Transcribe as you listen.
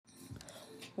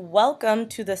Welcome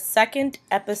to the second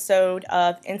episode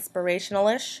of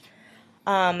Inspirationalish.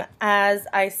 As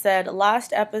I said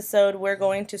last episode, we're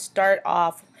going to start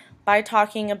off by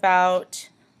talking about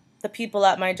the people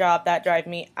at my job that drive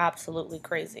me absolutely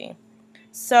crazy.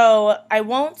 So, I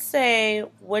won't say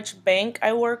which bank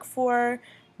I work for,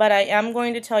 but I am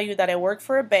going to tell you that I work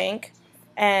for a bank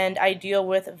and I deal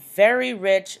with very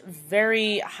rich,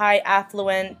 very high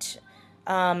affluent,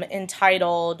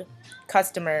 entitled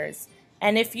customers.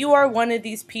 And if you are one of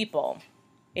these people,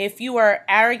 if you are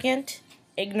arrogant,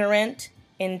 ignorant,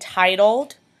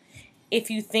 entitled,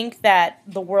 if you think that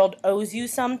the world owes you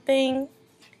something,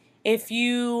 if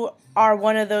you are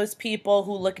one of those people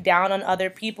who look down on other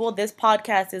people, this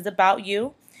podcast is about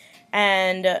you.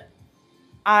 And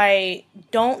I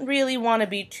don't really want to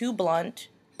be too blunt,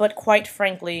 but quite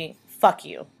frankly, fuck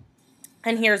you.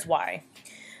 And here's why.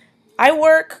 I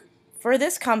work for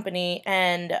this company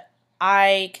and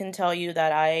I can tell you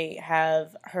that I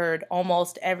have heard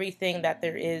almost everything that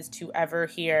there is to ever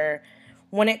hear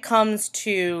when it comes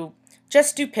to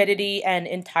just stupidity and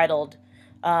entitled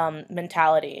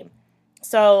mentality.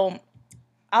 So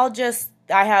I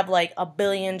have like a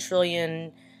billion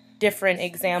trillion different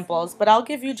examples, but I'll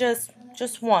give you just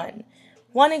one.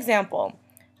 One example.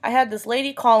 I had this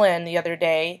lady call in the other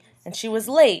day and she was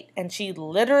late and she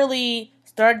literally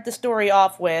started the story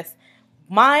off with,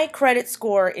 "My credit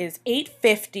score is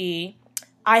 850.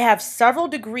 I have several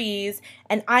degrees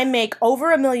and I make over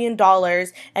 $1 million,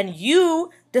 and you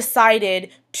decided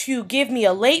to give me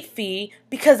a late fee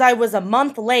because I was a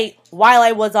month late while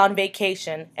I was on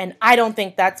vacation, and I don't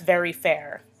think that's very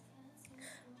fair."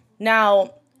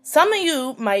 Now, some of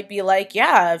you might be like,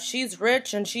 yeah, if she's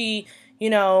rich and she,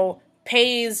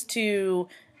 pays to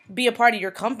be a part of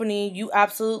your company, you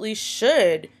absolutely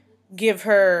should give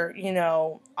her,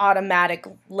 automatic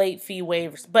late fee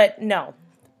waivers. But no,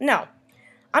 no.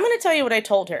 I'm going to tell you what I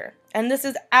told her, and this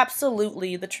is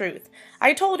absolutely the truth.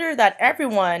 I told her that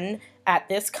everyone at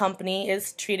this company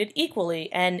is treated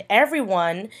equally, and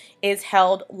everyone is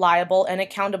held liable and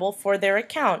accountable for their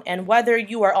account. And whether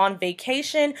you are on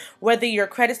vacation, whether your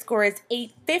credit score is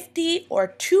 850 or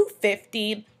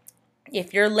 250,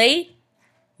 if you're late,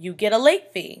 you get a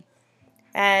late fee.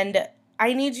 And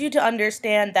I need you to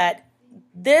understand that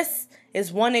this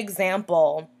is one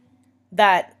example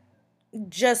that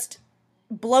just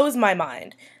blows my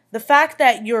mind. The fact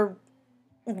that you're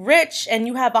rich and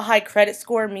you have a high credit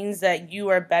score means that you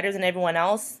are better than everyone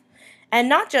else. And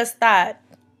not just that,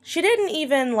 she didn't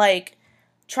even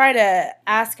try to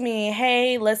ask me,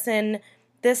 "Hey, listen,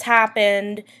 this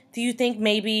happened. Do you think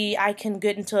maybe I can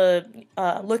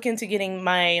look into getting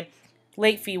my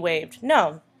late fee waived?"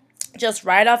 No. Just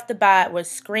right off the bat was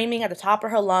screaming at the top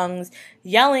of her lungs,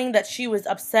 yelling that she was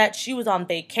upset. She was on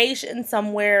vacation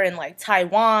somewhere in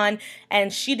Taiwan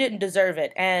and she didn't deserve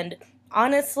it. And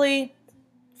honestly,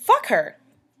 fuck her.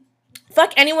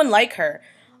 Fuck anyone like her.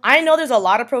 I know there's a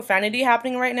lot of profanity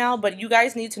happening right now, but you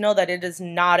guys need to know that it is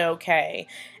not okay.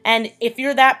 And if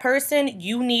you're that person,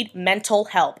 you need mental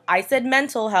help. I said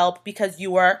mental help because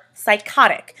you are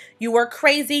psychotic. You are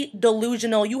crazy,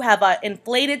 delusional. You have an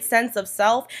inflated sense of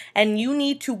self, and you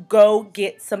need to go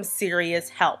get some serious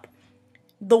help.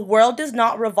 The world does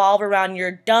not revolve around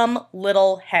your dumb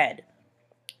little head.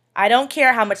 I don't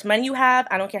care how much money you have.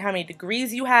 I don't care how many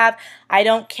degrees you have. I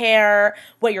don't care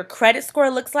what your credit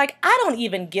score looks like. I don't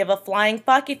even give a flying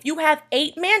fuck if you have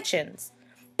 8 mansions.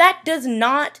 That does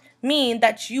not mean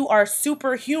that you are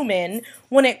superhuman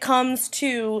when it comes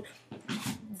to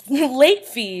late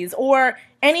fees or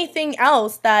anything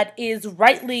else that is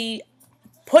rightly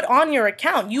put on your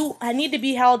account. You need to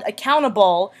be held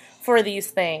accountable for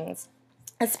these things,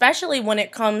 especially when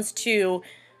it comes to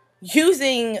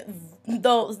using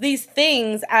these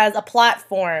things as a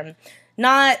platform.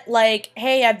 Not like,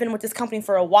 "Hey, I've been with this company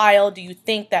for a while. Do you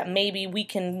think that maybe we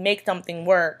can make something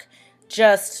work?"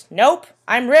 Just, "Nope,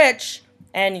 I'm rich,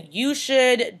 and you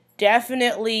should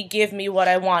definitely give me what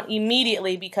I want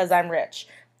immediately because I'm rich."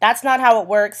 That's not how it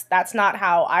works. That's not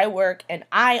how I work, and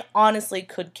I honestly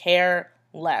could care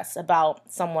less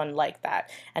about someone like that.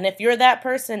 And if you're that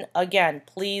person, again,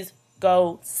 please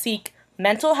go seek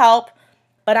mental help.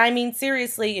 But I mean,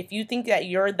 seriously, if you think that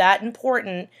you're that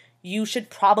important, you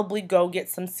should probably go get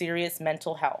some serious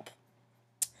mental help.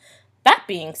 That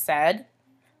being said,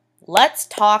 let's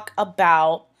talk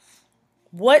about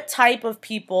what type of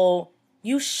people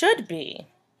you should be.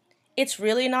 It's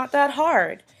really not that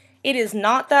hard. It is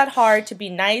not that hard to be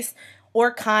nice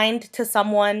or kind to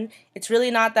someone. It's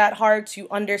really not that hard to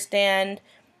understand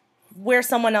where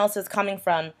someone else is coming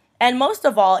from. And most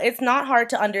of all, it's not hard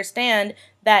to understand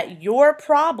that your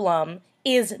problem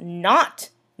is not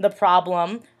the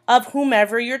problem of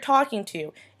whomever you're talking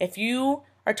to. If you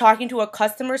are talking to a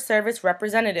customer service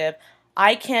representative,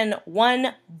 I can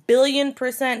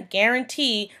 1,000,000,000%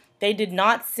 guarantee they did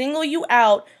not single you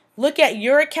out, look at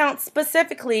your account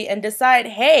specifically, and decide,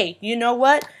 hey, you know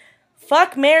what?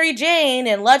 Fuck Mary Jane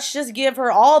and let's just give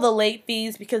her all the late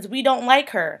fees because we don't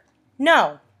like her.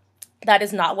 No, that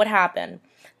is not what happened.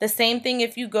 The same thing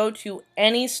if you go to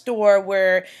any store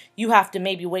where you have to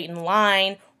maybe wait in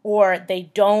line or they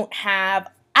don't have,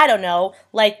 I don't know,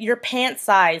 like your pant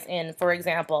size in, for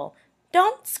example.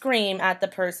 Don't scream at the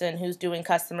person who's doing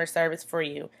customer service for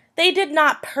you. They did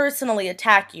not personally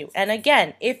attack you. And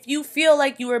again, if you feel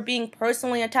like you are being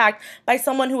personally attacked by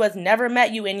someone who has never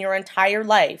met you in your entire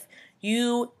life,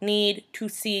 you need to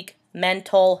seek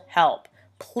mental help.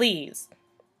 Please.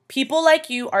 People like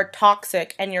you are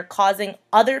toxic and you're causing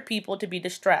other people to be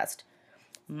distressed.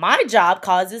 My job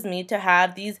causes me to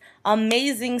have these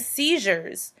amazing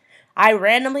seizures. I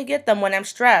randomly get them when I'm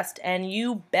stressed, and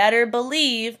you better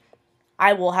believe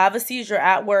I will have a seizure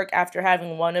at work after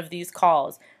having one of these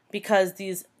calls because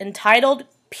these entitled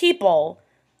people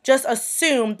just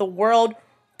assume the world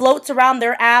floats around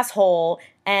their asshole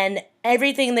and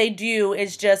everything they do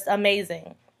is just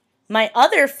amazing. My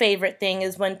other favorite thing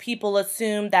is when people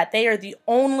assume that they are the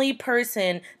only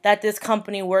person that this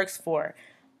company works for.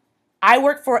 I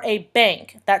work for a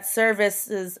bank that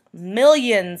services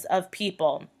millions of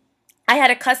people. I had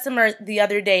a customer the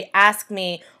other day ask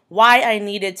me why I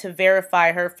needed to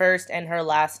verify her first and her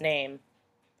last name.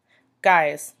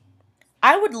 Guys,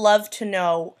 I would love to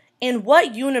know, in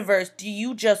what universe do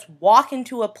you just walk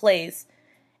into a place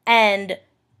and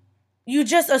you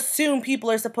just assume people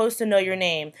are supposed to know your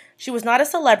name? She was not a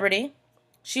celebrity.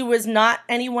 She was not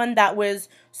anyone that was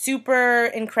super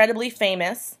incredibly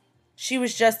famous. She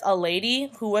was just a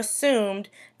lady who assumed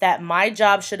that my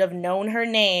job should have known her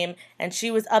name, and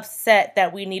she was upset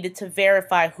that we needed to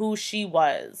verify who she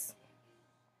was.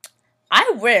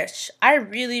 I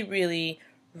really, really,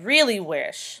 really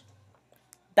wish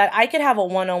that I could have a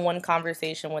one-on-one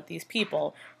conversation with these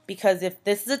people, because if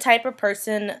this is the type of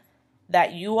person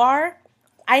that you are,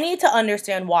 I need to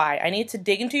understand why. I need to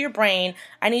dig into your brain.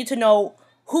 I need to know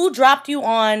who dropped you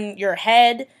on your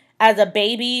head as a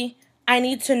baby. I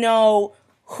need to know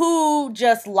who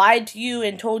just lied to you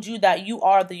and told you that you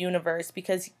are the universe,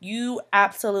 because you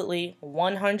absolutely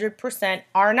 100%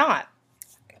 are not.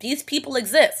 These people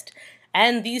exist,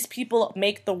 and these people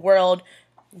make the world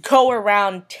go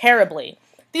around terribly.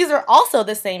 These are also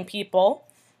the same people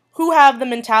who have the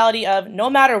mentality of no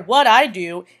matter what I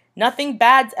do, nothing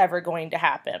bad's ever going to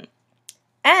happen.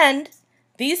 And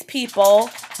these people,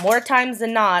 more times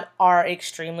than not, are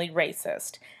extremely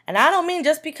racist. And I don't mean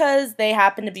just because they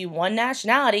happen to be one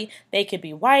nationality. They could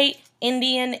be white,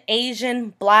 Indian, Asian,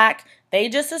 black. They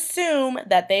just assume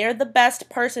that they are the best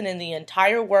person in the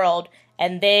entire world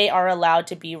and they are allowed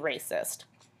to be racist.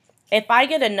 If I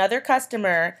get another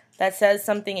customer that says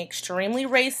something extremely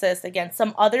racist against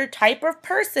some other type of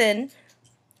person,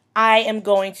 I am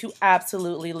going to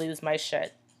absolutely lose my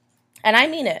shit. And I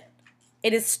mean it.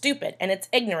 It is stupid and it's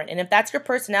ignorant. And if that's your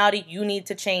personality, you need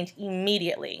to change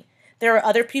immediately. There are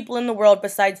other people in the world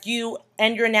besides you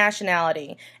and your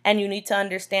nationality, and you need to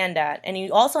understand that. And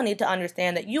you also need to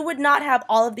understand that you would not have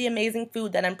all of the amazing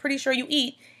food that I'm pretty sure you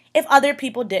eat if other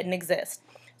people didn't exist.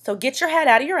 So get your head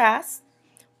out of your ass,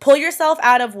 pull yourself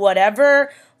out of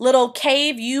whatever little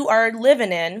cave you are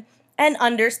living in, and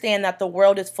understand that the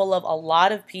world is full of a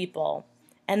lot of people.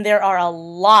 And there are a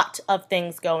lot of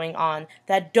things going on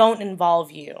that don't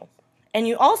involve you. And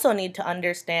you also need to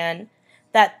understand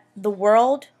that the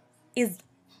world is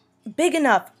big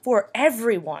enough for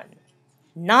everyone,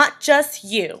 not just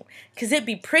you. Because it'd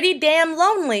be pretty damn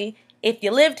lonely if you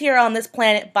lived here on this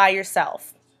planet by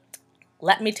yourself.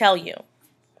 Let me tell you.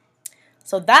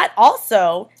 So that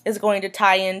also is going to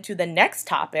tie into the next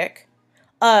topic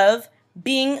of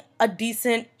being a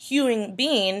decent human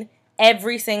being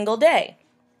every single day.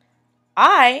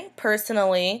 I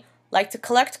personally like to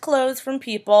collect clothes from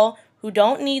people who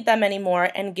don't need them anymore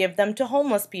and give them to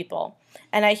homeless people.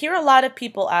 And I hear a lot of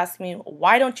people ask me,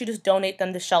 why don't you just donate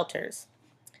them to shelters?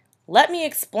 Let me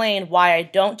explain why I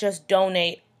don't just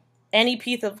donate any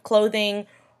piece of clothing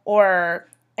or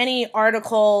any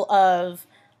article of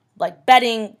like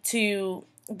bedding to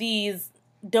these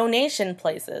donation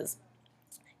places.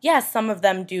 Yes, some of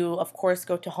them do, of course,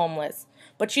 go to homeless.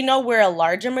 But you know where a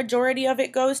larger majority of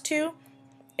it goes to?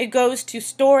 It goes to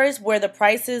stores where the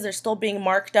prices are still being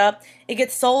marked up. It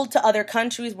gets sold to other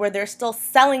countries where they're still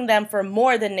selling them for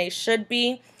more than they should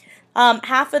be.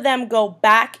 Half of them go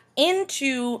back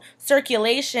into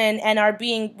circulation and are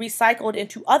being recycled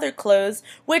into other clothes,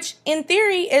 which in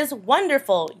theory is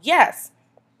wonderful, yes.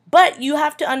 But you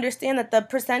have to understand that the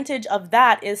percentage of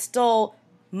that is still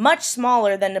much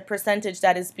smaller than the percentage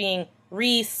that is being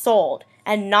resold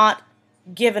and not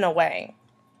given away.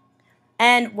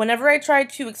 And whenever I try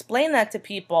to explain that to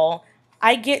people,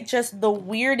 I get just the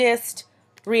weirdest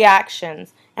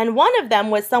reactions. And one of them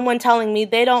was someone telling me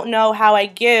they don't know how I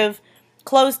give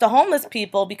clothes to homeless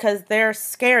people because they're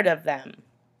scared of them.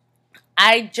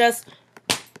 I just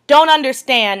don't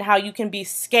understand how you can be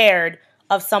scared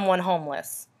of someone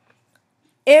homeless.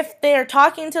 If they're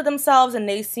talking to themselves and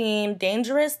they seem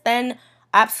dangerous, then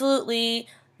absolutely,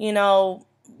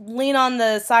 lean on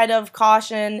the side of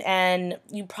caution, and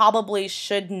you probably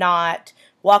should not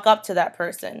walk up to that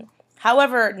person.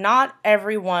 However, not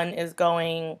everyone is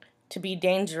going to be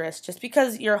dangerous. Just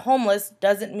because you're homeless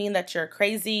doesn't mean that you're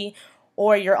crazy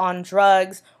or you're on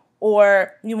drugs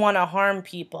or you want to harm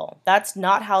people. That's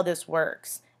not how this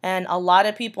works. And a lot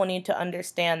of people need to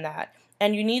understand that.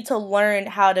 And you need to learn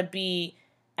how to be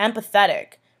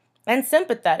empathetic and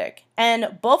sympathetic.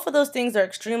 And both of those things are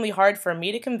extremely hard for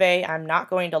me to convey. I'm not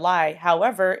going to lie.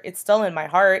 However, it's still in my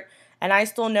heart. And I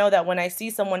still know that when I see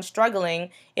someone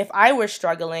struggling, if I were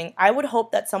struggling, I would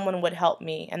hope that someone would help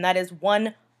me. And that is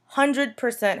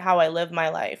 100% how I live my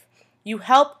life. You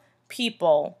help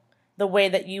people the way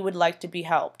that you would like to be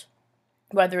helped.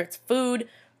 Whether it's food,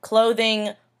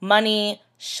 clothing, money,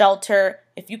 shelter.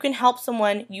 If you can help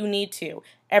someone, you need to.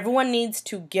 Everyone needs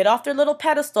to get off their little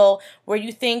pedestal where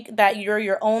you think that you're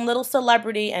your own little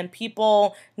celebrity and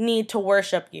people need to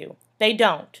worship you. They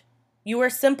don't. You are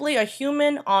simply a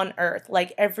human on earth,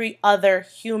 like every other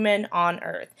human on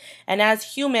earth. And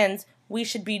as humans, we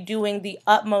should be doing the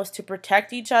utmost to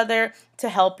protect each other, to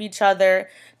help each other,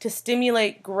 to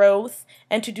stimulate growth,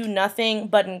 and to do nothing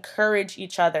but encourage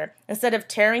each other instead of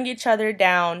tearing each other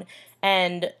down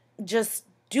and just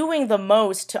doing the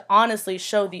most to honestly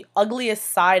show the ugliest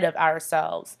side of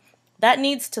ourselves. That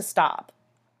needs to stop.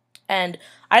 And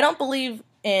I don't believe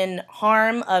in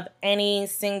harm of any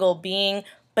single being,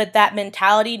 but that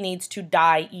mentality needs to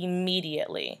die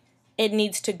immediately. It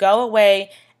needs to go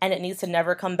away and it needs to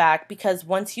never come back, because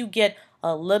once you get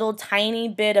a little tiny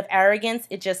bit of arrogance,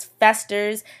 it just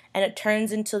festers and it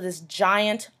turns into this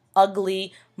giant,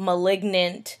 ugly,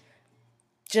 malignant,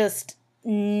 just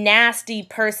nasty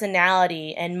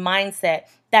personality and mindset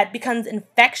that becomes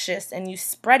infectious and you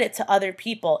spread it to other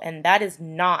people, and that is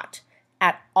not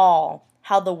at all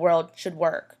how the world should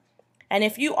work. And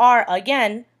if you are,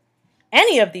 again,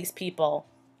 any of these people,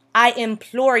 I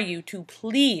implore you to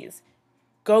please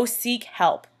go seek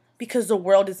help, because the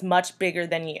world is much bigger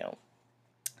than you.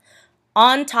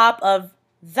 On top of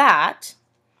that,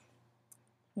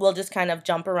 we'll just kind of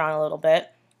jump around a little bit.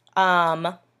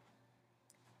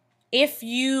 If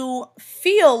you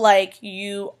feel like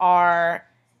you are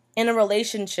in a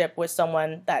relationship with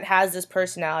someone that has this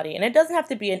personality, and it doesn't have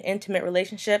to be an intimate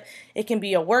relationship, it can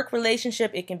be a work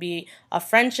relationship, it can be a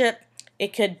friendship,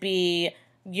 it could be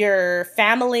your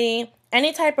family,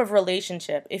 any type of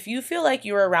relationship. If you feel like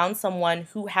you're around someone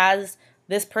who has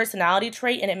this personality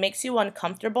trait and it makes you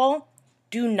uncomfortable,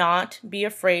 do not be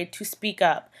afraid to speak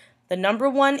up. The number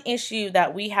one issue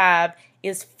that we have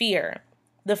is fear.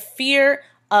 The fear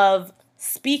of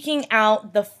speaking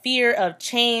out, the fear of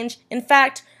change. In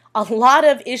fact, a lot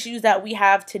of issues that we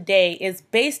have today is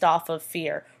based off of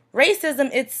fear.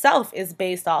 Racism itself is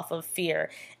based off of fear.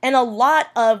 And a lot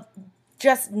of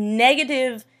just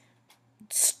negative,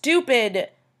 stupid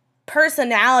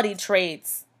personality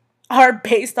traits are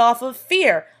based off of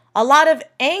fear. A lot of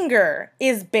anger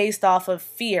is based off of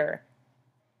fear.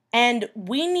 And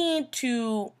we need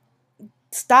to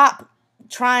stop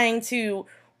trying to,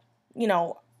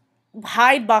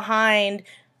 hide behind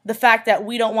the fact that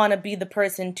we don't want to be the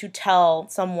person to tell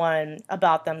someone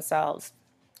about themselves,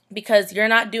 because you're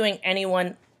not doing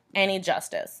anyone any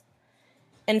justice.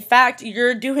 In fact,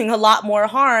 you're doing a lot more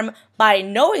harm by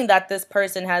knowing that this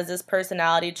person has this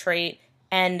personality trait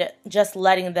and just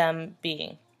letting them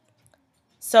be.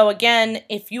 So again,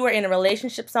 if you are in a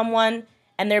relationship with someone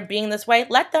and they're being this way,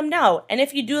 let them know. And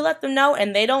if you do let them know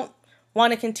and they don't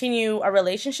want to continue a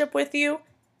relationship with you,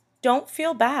 don't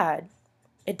feel bad.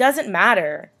 It doesn't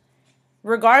matter.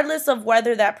 Regardless of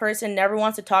whether that person never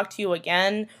wants to talk to you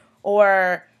again,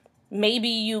 or maybe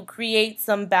you create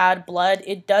some bad blood,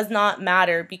 it does not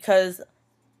matter, because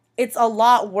it's a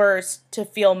lot worse to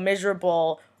feel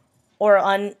miserable or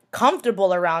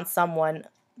uncomfortable around someone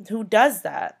who does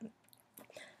that.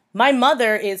 My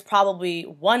mother is probably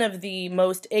one of the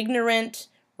most ignorant,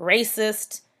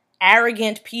 racist,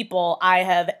 arrogant people I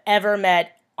have ever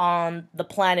met on the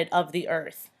planet of the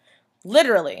earth.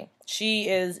 Literally, she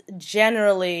is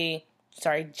genuinely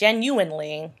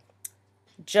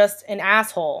just an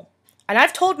asshole. And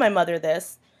I've told my mother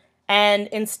this, and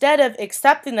instead of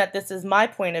accepting that this is my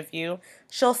point of view,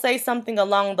 she'll say something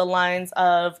along the lines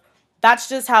of, that's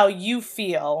just how you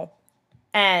feel,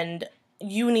 and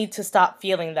you need to stop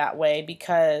feeling that way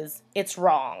because it's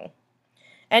wrong.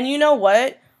 And you know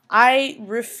what? I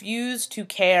refuse to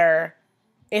care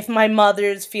if my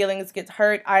mother's feelings get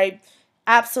hurt. I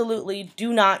absolutely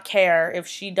do not care if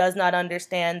she does not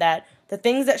understand that the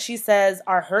things that she says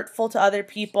are hurtful to other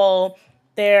people.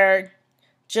 They're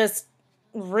just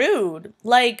rude.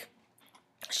 Like,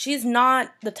 she's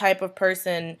not the type of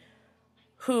person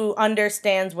who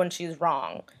understands when she's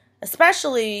wrong,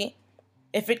 especially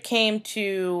if it came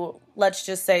to, let's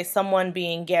just say, someone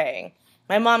being gay.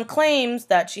 My mom claims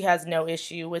that she has no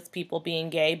issue with people being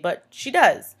gay, but she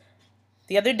does.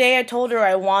 The other day I told her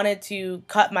I wanted to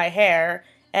cut my hair,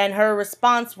 and her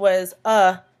response was,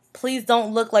 please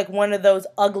don't look like one of those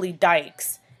ugly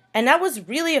dykes. And that was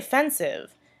really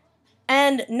offensive.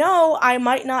 And no, I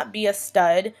might not be a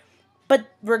stud, but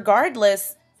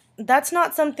regardless, that's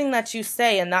not something that you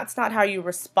say, and that's not how you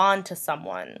respond to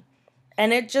someone.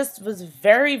 And it just was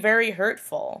very, very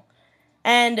hurtful.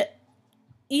 And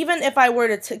even if I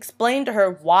were to explain to her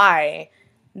why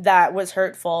that was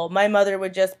hurtful, my mother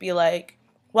would just be like,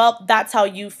 well, that's how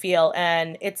you feel,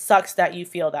 and it sucks that you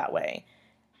feel that way.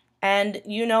 And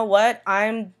you know what?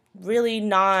 I'm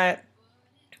not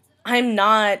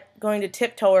going to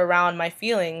tiptoe around my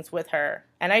feelings with her,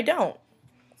 and I don't.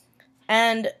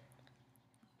 And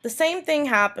the same thing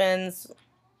happens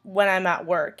when I'm at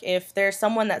work. If there's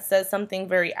someone that says something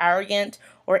very arrogant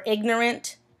or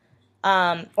ignorant,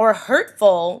 or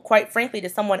hurtful, quite frankly, to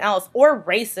someone else, or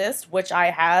racist, which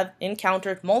I have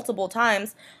encountered multiple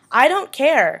times, I don't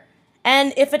care.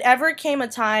 And if it ever came a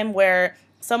time where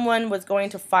someone was going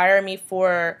to fire me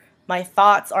for my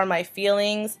thoughts or my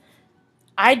feelings,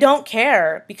 I don't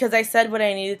care because I said what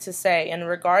I needed to say. And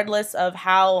regardless of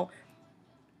how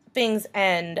things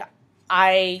end,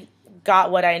 I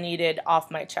got what I needed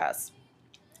off my chest.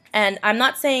 And I'm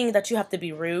not saying that you have to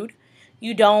be rude.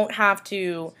 You don't have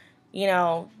to,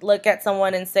 look at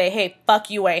someone and say, hey, fuck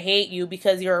you, I hate you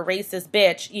because you're a racist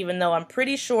bitch, even though I'm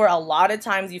pretty sure a lot of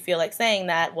times you feel like saying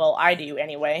that. Well, I do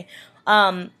anyway.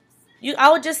 I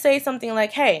would just say something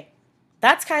like, hey,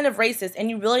 that's kind of racist, and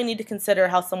you really need to consider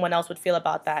how someone else would feel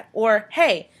about that. Or,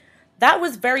 hey, that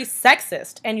was very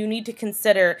sexist, and you need to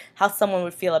consider how someone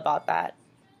would feel about that.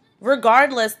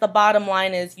 Regardless, the bottom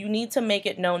line is you need to make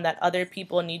it known that other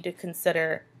people need to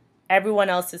consider everyone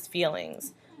else's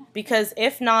feelings. Because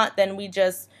if not, then we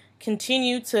just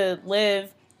continue to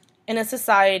live in a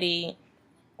society,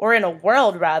 or in a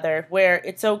world rather, where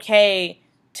it's okay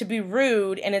to be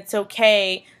rude and it's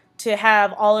okay to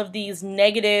have all of these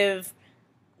negative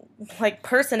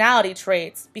personality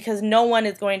traits because no one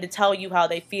is going to tell you how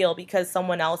they feel because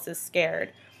someone else is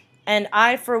scared. And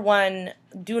I, for one,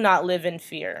 do not live in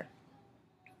fear.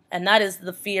 And that is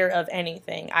the fear of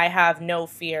anything. I have no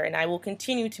fear, and I will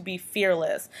continue to be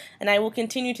fearless. And I will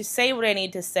continue to say what I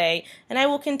need to say, and I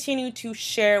will continue to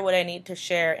share what I need to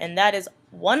share. And that is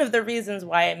one of the reasons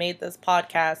why I made this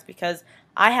podcast, because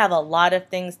I have a lot of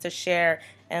things to share.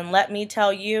 And let me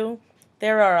tell you,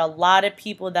 there are a lot of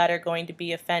people that are going to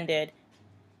be offended,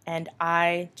 and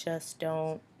I just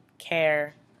don't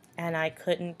care. And I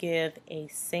couldn't give a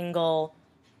single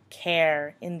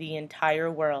care in the entire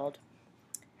world.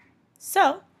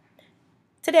 So,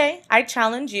 today I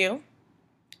challenge you,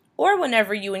 or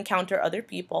whenever you encounter other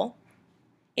people,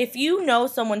 if you know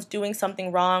someone's doing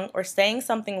something wrong or saying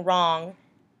something wrong,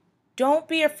 don't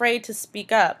be afraid to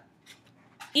speak up,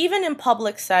 even in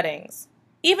public settings,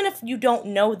 even if you don't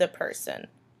know the person.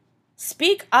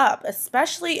 Speak up,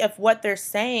 especially if what they're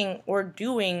saying or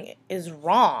doing is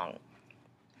wrong.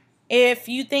 If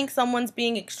you think someone's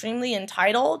being extremely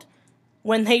entitled,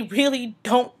 when they really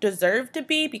don't deserve to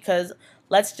be, because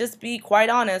let's just be quite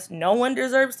honest, no one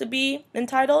deserves to be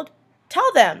entitled,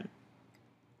 tell them.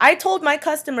 I told my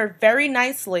customer very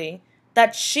nicely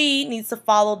that she needs to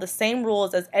follow the same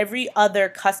rules as every other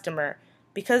customer,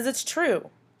 because it's true.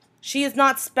 She is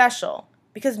not special,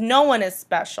 because no one is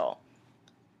special.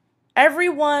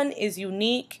 Everyone is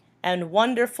unique and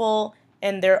wonderful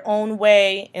in their own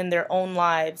way, in their own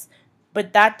lives.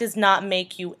 But that does not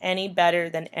make you any better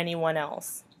than anyone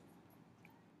else.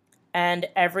 And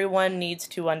everyone needs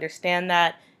to understand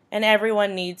that, and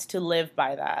everyone needs to live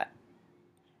by that.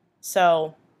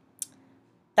 So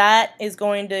that is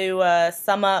going to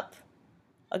sum up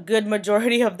a good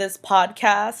majority of this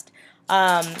podcast.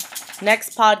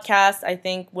 Next podcast, I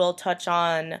think we'll touch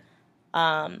on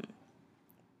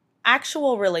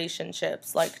actual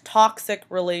relationships, like toxic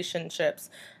relationships,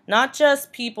 not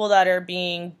just people that are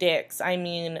being dicks. I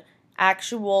mean,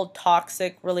 actual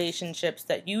toxic relationships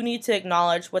that you need to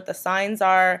acknowledge what the signs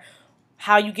are,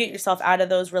 how you get yourself out of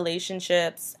those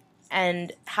relationships,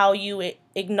 and how you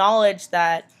acknowledge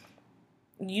that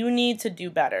you need to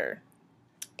do better.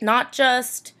 Not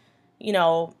just,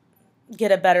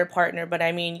 get a better partner, but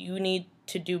I mean, you need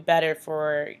to do better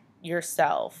for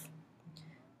yourself.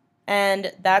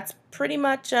 And that's pretty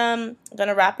much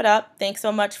gonna wrap it up. Thanks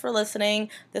so much for listening.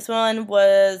 This one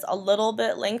was a little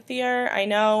bit lengthier. I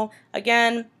know.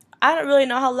 Again, I don't really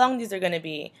know how long these are gonna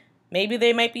be. Maybe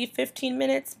they might be 15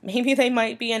 minutes. Maybe they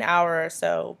might be an hour or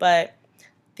so. But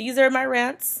these are my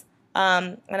rants.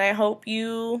 And I hope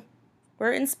you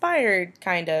were inspired,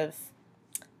 kind of.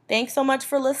 Thanks so much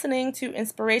for listening to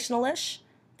Inspirational-ish.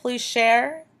 Please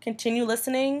share, continue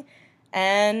listening,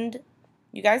 and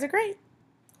you guys are great.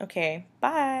 Okay,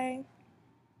 bye.